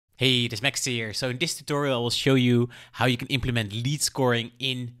Hey, it is Max here. So in this tutorial, I will show you how you can implement lead scoring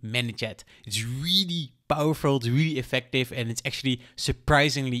in ManyChat. It's really powerful, it's really effective, and it's actually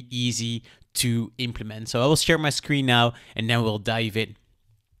surprisingly easy to implement. So I will share my screen now, and then we'll dive in.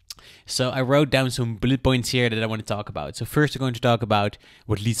 So I wrote down some bullet points here that I want to talk about. So first, we're going to talk about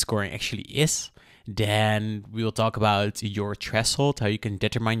what lead scoring actually is. Then we will talk about your threshold, how you can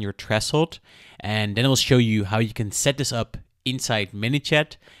determine your threshold. And then I'll show you how you can set this up inside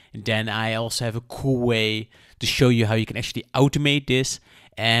ManyChat. And then I also have a cool way to show you how you can actually automate this.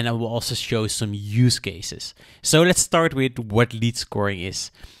 And I will also show some use cases. So let's start with what lead scoring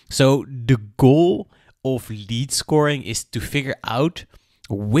is. So the goal of lead scoring is to figure out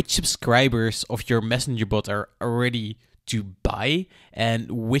which subscribers of your messenger bot are ready to buy and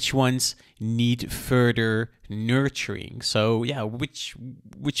which ones need further nurturing. So yeah, which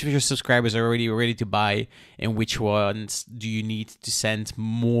of your subscribers are already ready to buy and which ones do you need to send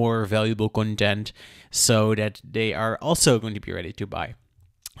more valuable content so that they are also going to be ready to buy.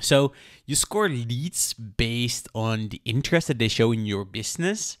 So you score leads based on the interest that they show in your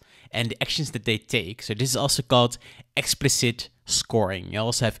business and the actions that they take. So this is also called explicit scoring. You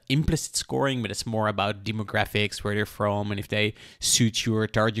also have implicit scoring, but it's more about demographics, where they're from, and if they suit your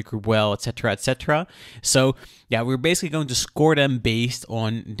target group well, etc., etc. So yeah, we're basically going to score them based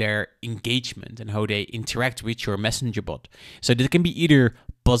on their engagement and how they interact with your messenger bot. So this can be either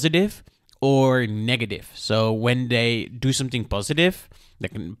positive or negative. So when they do something positive,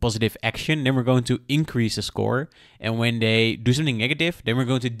 like a positive action, then we're going to increase the score. And when they do something negative, then we're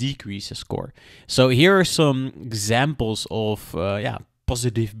going to decrease the score. So here are some examples of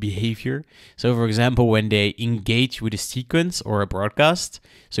positive behavior. So for example, when they engage with a sequence or a broadcast,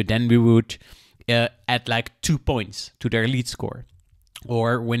 so then we would add like 2 points to their lead score.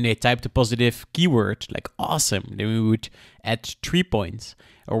 Or when they typed a positive keyword like awesome, then we would add 3 points.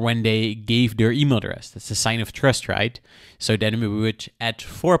 Or when they gave their email address, that's a sign of trust, right? So then we would add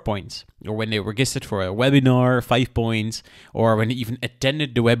 4 points. Or when they registered for a webinar, 5 points. Or when they even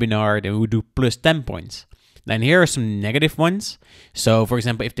attended the webinar, then we would do plus 10 points. Then here are some negative ones. So for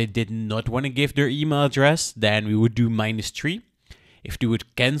example, if they did not want to give their email address, then we would do -3. If they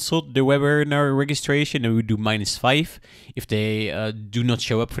would cancel the webinar registration, then we would do -5. If they do not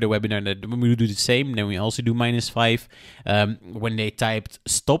show up for the webinar, then we would do the same. Then we also do -5. When they typed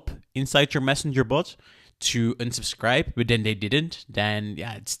stop inside your messenger bot to unsubscribe, but then they didn't, then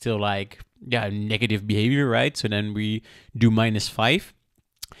yeah, it's still like negative behavior, right? So then we do -5.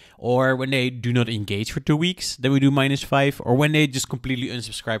 Or when they do not engage for 2 weeks, then we do -5. Or when they just completely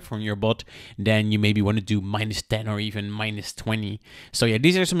unsubscribe from your bot, then you maybe want to do -10 or even -20. So yeah,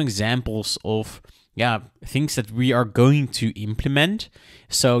 these are some examples of things that we are going to implement.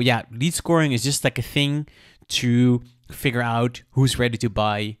 So yeah, lead scoring is just like a thing to figure out who's ready to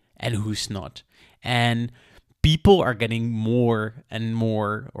buy and who's not. And people are getting more and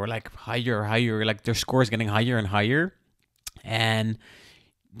more, or like higher, like their score is getting higher and higher. And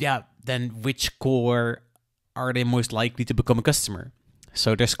yeah, then which score are they most likely to become a customer?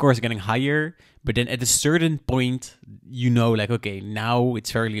 So their score is getting higher, but then at a certain point, you know, like, okay, now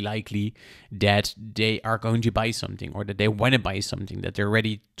it's fairly likely that they are going to buy something or that they want to buy something, that they're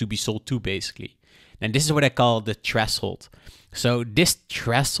ready to be sold to, basically. And this is what I call the threshold. So this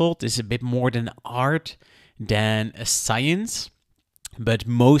threshold is a bit more than art than a science, but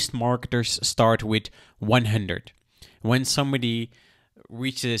most marketers start with 100. When somebody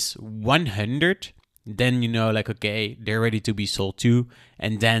reaches 100, then you know, like, okay, they're ready to be sold to.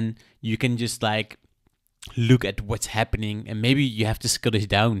 And then you can just like look at what's happening, and maybe you have to scale this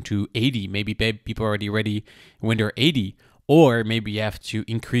down to 80. Maybe people are already ready when they're 80, or maybe you have to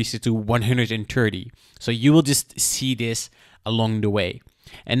increase it to 130. So you will just see this along the way.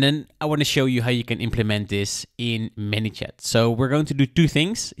 And then I want to show you how you can implement this in ManyChat. So we're going to do 2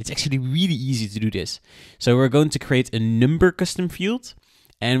 things. It's actually really easy to do this. So we're going to create a number custom field,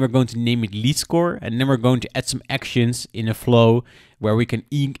 and we're going to name it lead score. And then we're going to add some actions in a flow where we can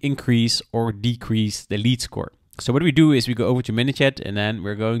increase or decrease the lead score. So what we do is we go over to ManyChat, and then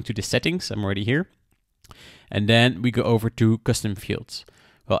we're going to the settings. I'm already here. And then we go over to custom fields.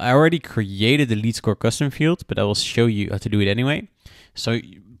 Well, I already created the lead score custom field, but I will show you how to do it anyway. So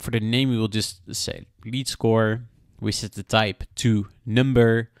for the name, we will just say lead score. We set the type to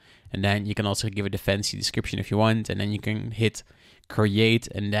number, and then you can also give it a fancy description if you want, and then you can hit create,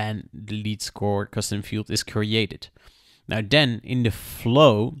 and then the lead score custom field is created. Now then in the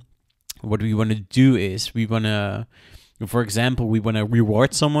flow, what we want to do is we want to, for example, we want to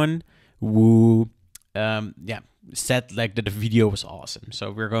reward someone who said like that the video was awesome.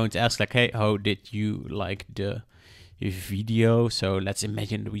 So we're going to ask like, hey, how did you like the video. So let's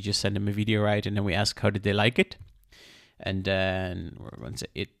imagine that we just send them a video, right? And then we ask, how did they like it? And then we're going to say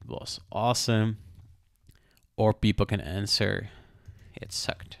it was awesome. Or people can answer, it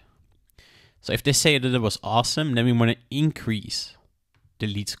sucked. So if they say that it was awesome, then we want to increase the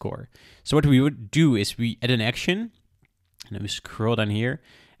lead score. So what we would do is we add an action, and then we scroll down here,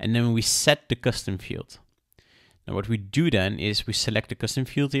 and then we set the custom field. Now what we do then is we select the custom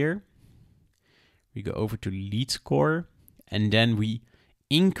field here. We go over to lead score, and then we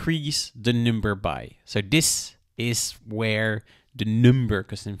increase the number by. So this is where the number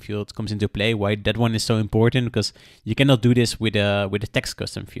custom field comes into play. Why that one is so important, because you cannot do this with a text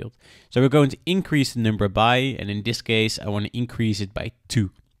custom field. So we're going to increase the number by, and in this case, I want to increase it by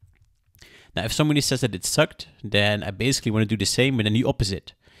 2. Now, if somebody says that it sucked, then I basically want to do the same, but then the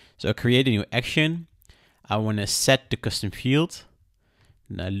opposite. So I create a new action. I want to set the custom field.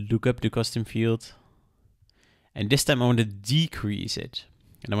 And I look up the custom field. And this time I want to decrease it.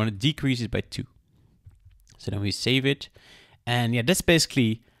 And I want to decrease it by 2. So then we save it. And yeah, that's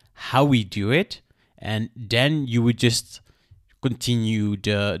basically how we do it. And then you would just continue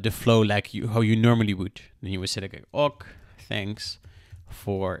the flow like how you normally would. Then you would say like, ok, thanks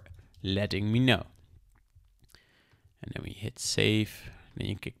for letting me know. And then we hit save. Then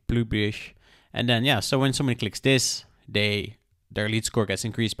you click publish. And then yeah, so when somebody clicks this, their lead score gets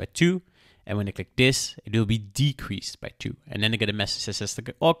increased by 2. And when they click this, it will be decreased by 2. And then they get a message that says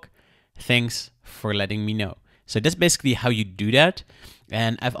like, ok, thanks for letting me know. So that's basically how you do that.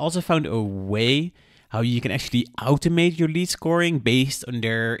 And I've also found a way how you can actually automate your lead scoring based on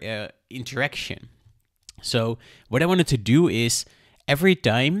their interaction. So what I wanted to do is every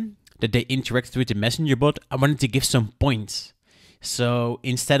time that they interacted with the messenger bot, I wanted to give some points. So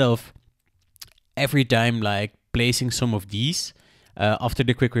instead of every time like placing some of these after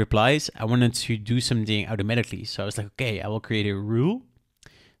the quick replies, I wanted to do something automatically. So I was like, okay, I will create a rule.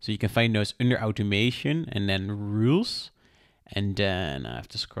 So you can find those under automation and then rules. And then I have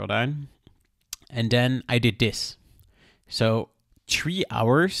to scroll down. And then I did this. So 3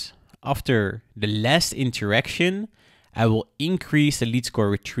 hours after the last interaction, I will increase the lead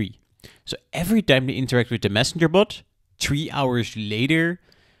score with 3. So every time they interact with the messenger bot, 3 hours later,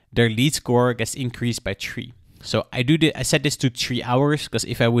 their lead score gets increased by 3. So I set this to 3 hours because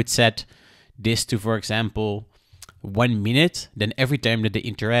if I would set this to, for example, 1 minute, then every time that they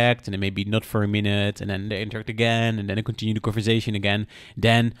interact, and then maybe not for a minute, and then they interact again, and then they continue the conversation again,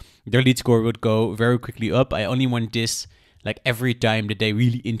 then their lead score would go very quickly up. I only want this like every time that they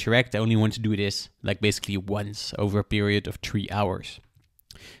really interact. I only want to do this like basically once over a period of 3 hours.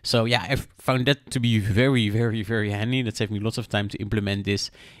 So yeah, I found that to be very, very, very handy. That saved me lots of time to implement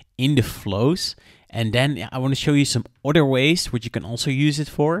this in the flows. And then I want to show you some other ways which you can also use it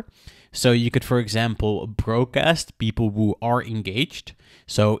for. So you could, for example, broadcast people who are engaged.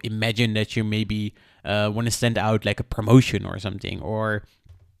 So imagine that you maybe want to send out like a promotion or something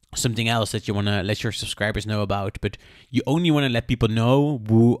else that you want to let your subscribers know about, but you only want to let people know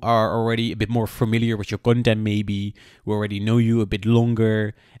who are already a bit more familiar with your content, maybe who already know you a bit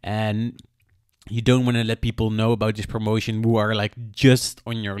longer, and you don't want to let people know about this promotion who are like just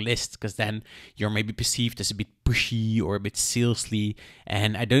on your list, because then you're maybe perceived as a bit pushy or a bit salesy,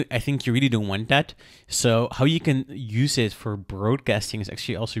 and I think you really don't want that. So how you can use it for broadcasting is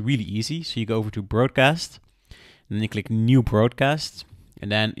actually also really easy. So you go over to broadcast, and then you click new broadcast,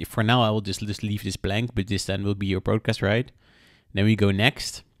 and then for now I will just leave this blank, but this then will be your broadcast, right? Then we go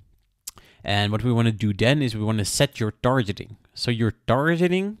next, and what we want to do then is we want to set your targeting. So your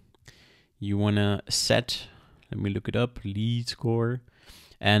targeting, you want to set, let me look it up, lead score.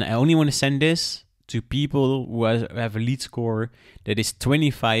 And I only want to send this to people who have a lead score that is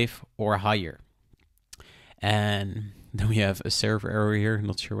 25 or higher. And then we have a server error here,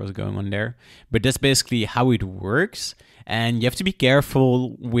 not sure what's going on there. But that's basically how it works. And you have to be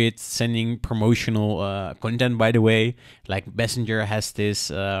careful with sending promotional content, by the way. Like Messenger has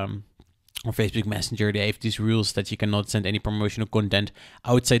this, or Facebook Messenger, they have these rules that you cannot send any promotional content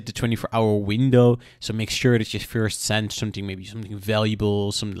outside the 24-hour window. So make sure that you first send something, maybe something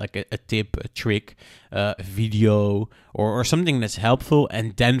valuable, something like a tip, a trick, a video, or something that's helpful,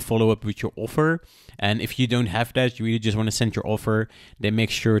 and then follow up with your offer. And if you don't have that, you really just want to send your offer, then make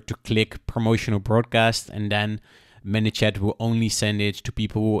sure to click promotional broadcast, and then ManyChat will only send it to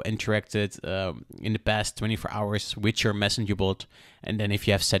people who interacted in the past 24 hours with your messenger bot. And then if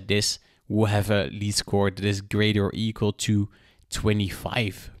you have set this, we'll have a lead score that is greater or equal to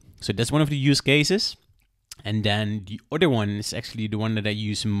 25. So that's one of the use cases. And then the other one is actually the one that I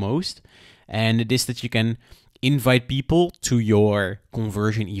use most. And it is that you can invite people to your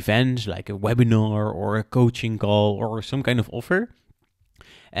conversion event, like a webinar or a coaching call or some kind of offer.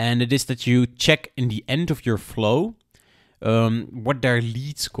 And it is that you check in the end of your flow what their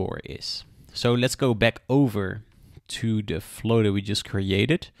lead score is. So let's go back over to the flow that we just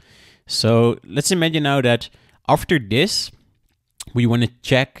created. So let's imagine now that after this, we want to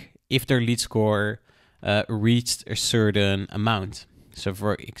check if their lead score reached a certain amount. So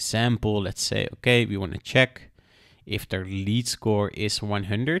for example, let's say, okay, we want to check if their lead score is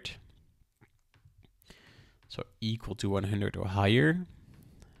 100. So equal to 100 or higher.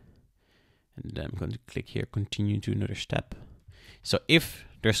 And then I'm going to click here, continue to another step. So if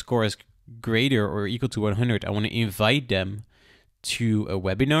their score is greater or equal to 100, I want to invite them to a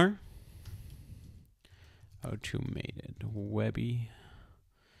webinar. How to make it webby.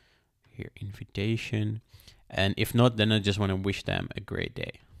 Here, invitation. And if not, then I just want to wish them a great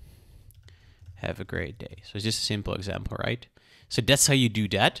day. Have a great day. So it's just a simple example, right? So that's how you do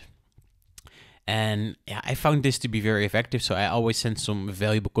that. And yeah, I found this to be very effective. So I always send some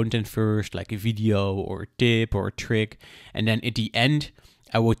valuable content first, like a video or a tip or a trick. And then at the end,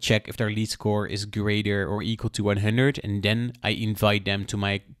 I will check if their lead score is greater or equal to 100. And then I invite them to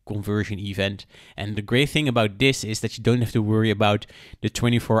my conversion event. And the great thing about this is that you don't have to worry about the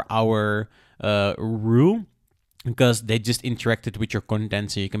 24-hour rule, because they just interacted with your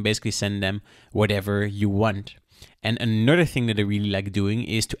content. So you can basically send them whatever you want. And another thing that I really like doing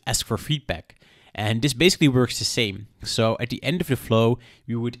is to ask for feedback. And this basically works the same. So at the end of the flow,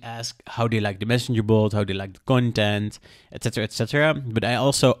 we would ask how they like the messenger bot, how they like the content, etc., etc. But I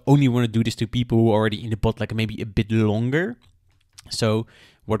also only want to do this to people who are already in the bot like maybe a bit longer. So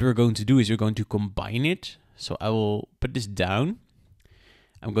what we're going to do is we're going to combine it. So I will put this down.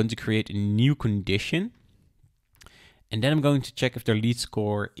 I'm going to create a new condition. And then I'm going to check if their lead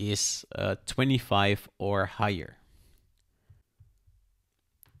score is 25 or higher.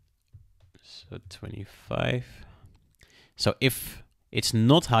 So 25. So if it's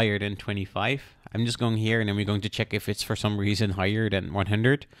not higher than 25, I'm just going here and then we're going to check if it's for some reason higher than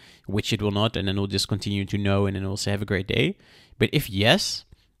 100, which it will not. And then we'll just continue to know and then we'll say have a great day. But if yes,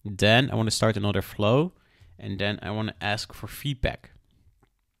 then I want to start another flow and then I want to ask for feedback.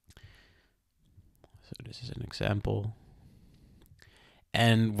 So this is an example.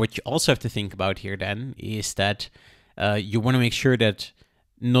 And what you also have to think about here then is that you want to make sure that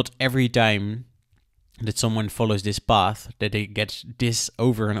not every time that someone follows this path that they get this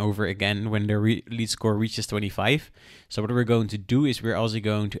over and over again when their lead score reaches 25. So what we're going to do is we're also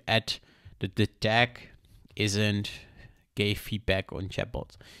going to add that the tag isn't gave feedback on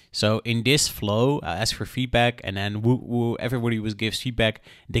chatbot. So in this flow, I ask for feedback and then everybody who gives feedback,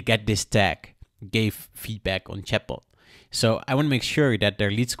 they get this tag, gave feedback on chatbot. So I want to make sure that their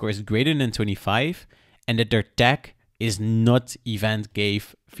lead score is greater than 25 and that their tag is not event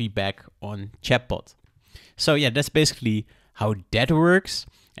gave feedback on chatbot. So yeah, that's basically how that works.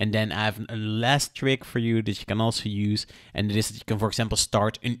 And then I have a last trick for you that you can also use. And it is that you can, for example,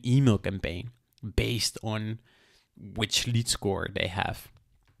 start an email campaign based on which lead score they have.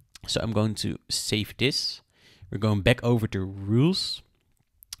 So I'm going to save this. We're going back over to rules.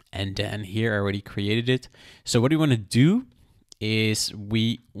 And then here I already created it. So what we want to do is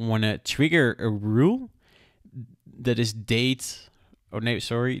we want to trigger a rule that is date. Oh no,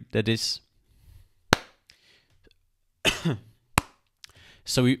 sorry. That is.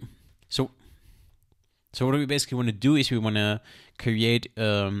 So what we basically want to do is we want to create.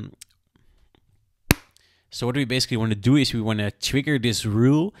 So what we basically want to do is we want to trigger this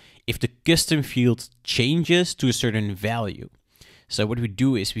rule if the custom field changes to a certain value. So what we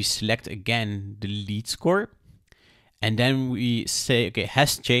do is we select again the lead score and then we say, okay,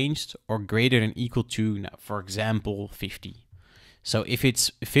 has changed or greater than equal to, now, for example, 50. So if it's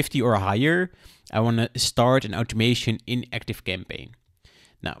 50 or higher, I want to start an automation in ActiveCampaign.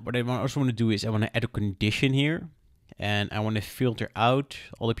 Now, what I also want to do is I want to add a condition here and I want to filter out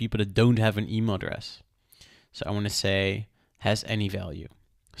all the people that don't have an email address. So I want to say has any value.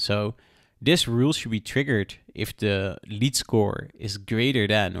 So this rule should be triggered if the lead score is greater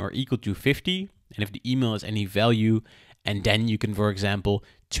than or equal to 50 and if the email has any value. And then you can, for example,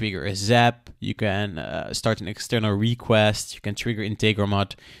 trigger a zap. You can start an external request. You can trigger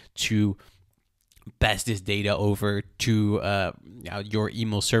Integromat to pass this data over to your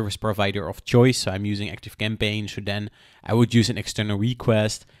email service provider of choice. So I'm using ActiveCampaign. So then I would use an external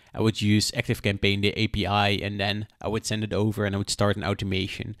request. I would use ActiveCampaign, the API, and then I would send it over and I would start an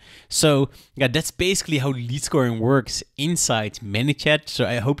automation. So yeah, that's basically how lead scoring works inside ManyChat. So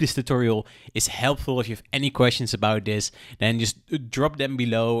I hope this tutorial is helpful. If you have any questions about this, then just drop them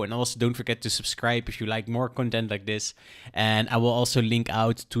below, and also don't forget to subscribe if you like more content like this. And I will also link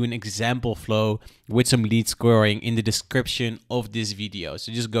out to an example flow with some lead scoring in the description of this video.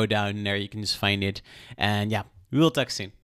 So just go down there, you can just find it. And yeah, we will talk soon.